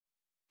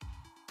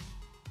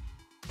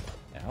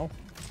Ow.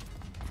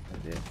 I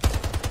did.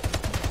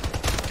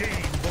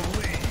 Gain the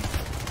lead.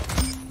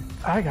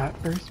 I got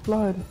first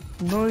blood.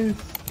 Nice.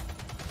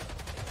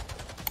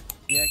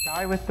 Yeah,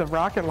 guy with the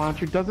rocket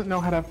launcher doesn't know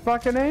how to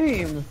fucking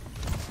aim.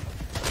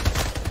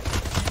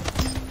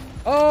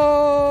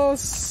 Oh,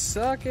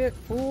 suck it,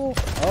 fool.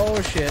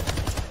 Oh, shit.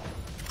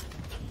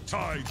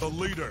 Tie the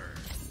leader.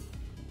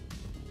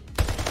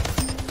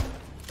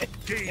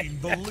 Gain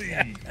the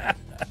lead.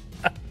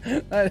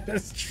 I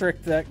just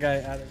tricked that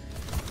guy out of it.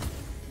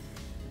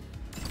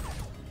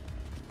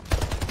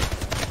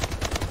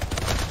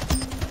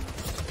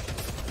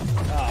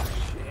 Oh,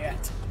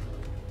 shit.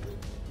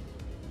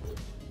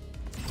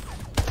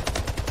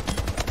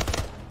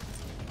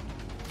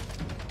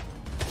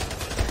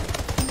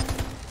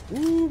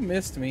 Ooh,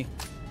 missed me.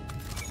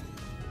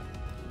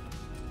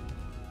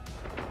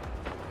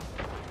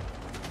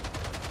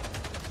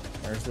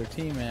 Where's their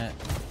team at?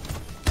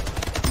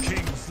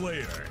 King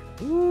Slayer.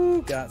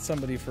 Ooh, got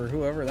somebody for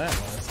whoever that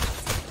was.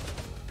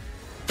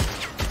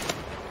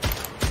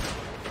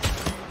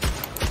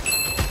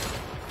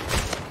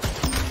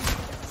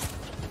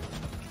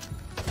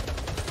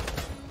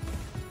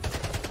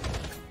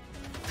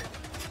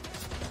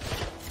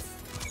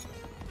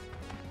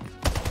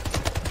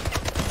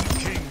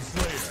 King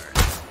Slayer.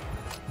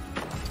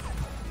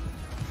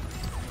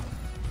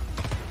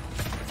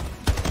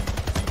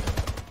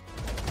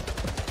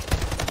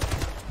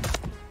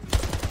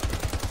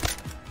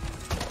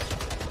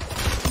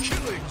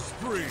 Killing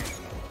spree.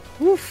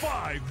 Woof.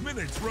 5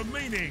 minutes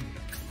remaining.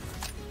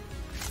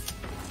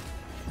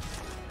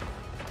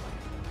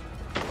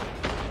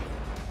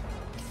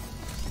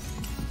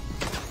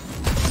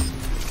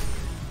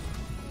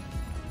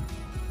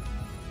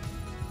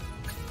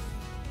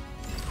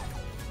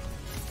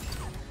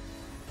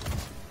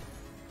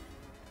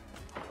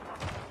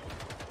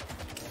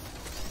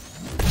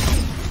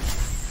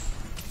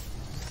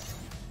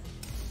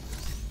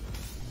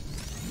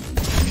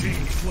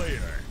 King Slayer.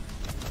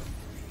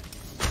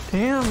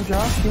 Damn,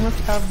 Josh, you must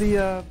have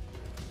the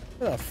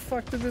Where the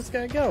fuck did this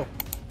guy go?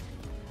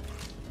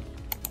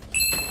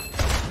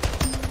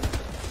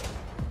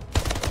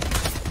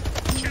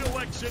 Kill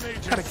action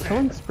agency. had a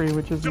killing spree,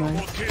 which is Double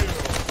nice. kill.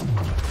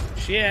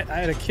 Shit, I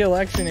had a kill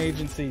action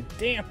agency.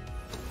 Damn.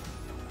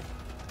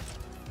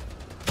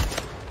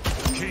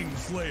 King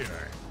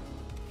Slayer.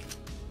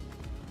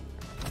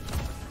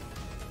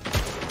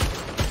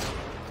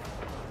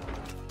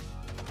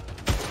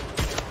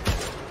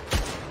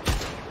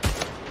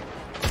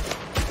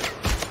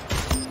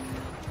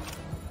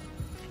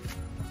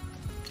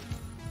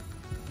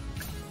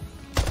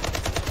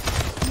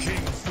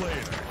 King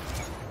Slayer.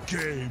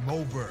 Game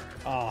over.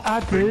 Oh, I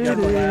did got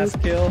the it.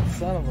 last kill.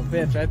 Son of a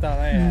bitch, I thought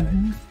I had it.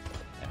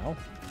 Ow.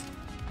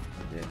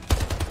 I did.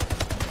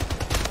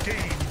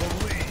 Gain the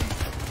lead.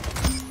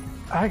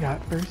 I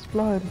got first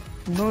blood.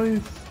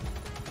 Nice.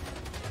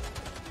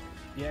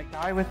 Yeah,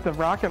 guy with the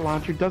rocket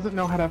launcher doesn't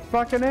know how to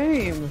fucking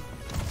aim.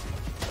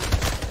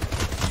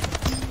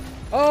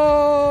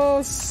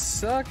 Oh,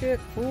 suck it,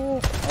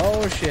 fool.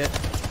 Oh, shit.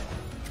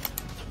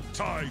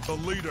 Tie the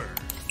leader.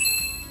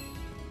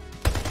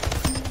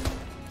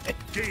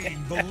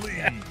 Gain the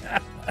lead.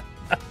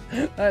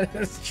 I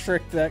just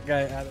tricked that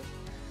guy out of it.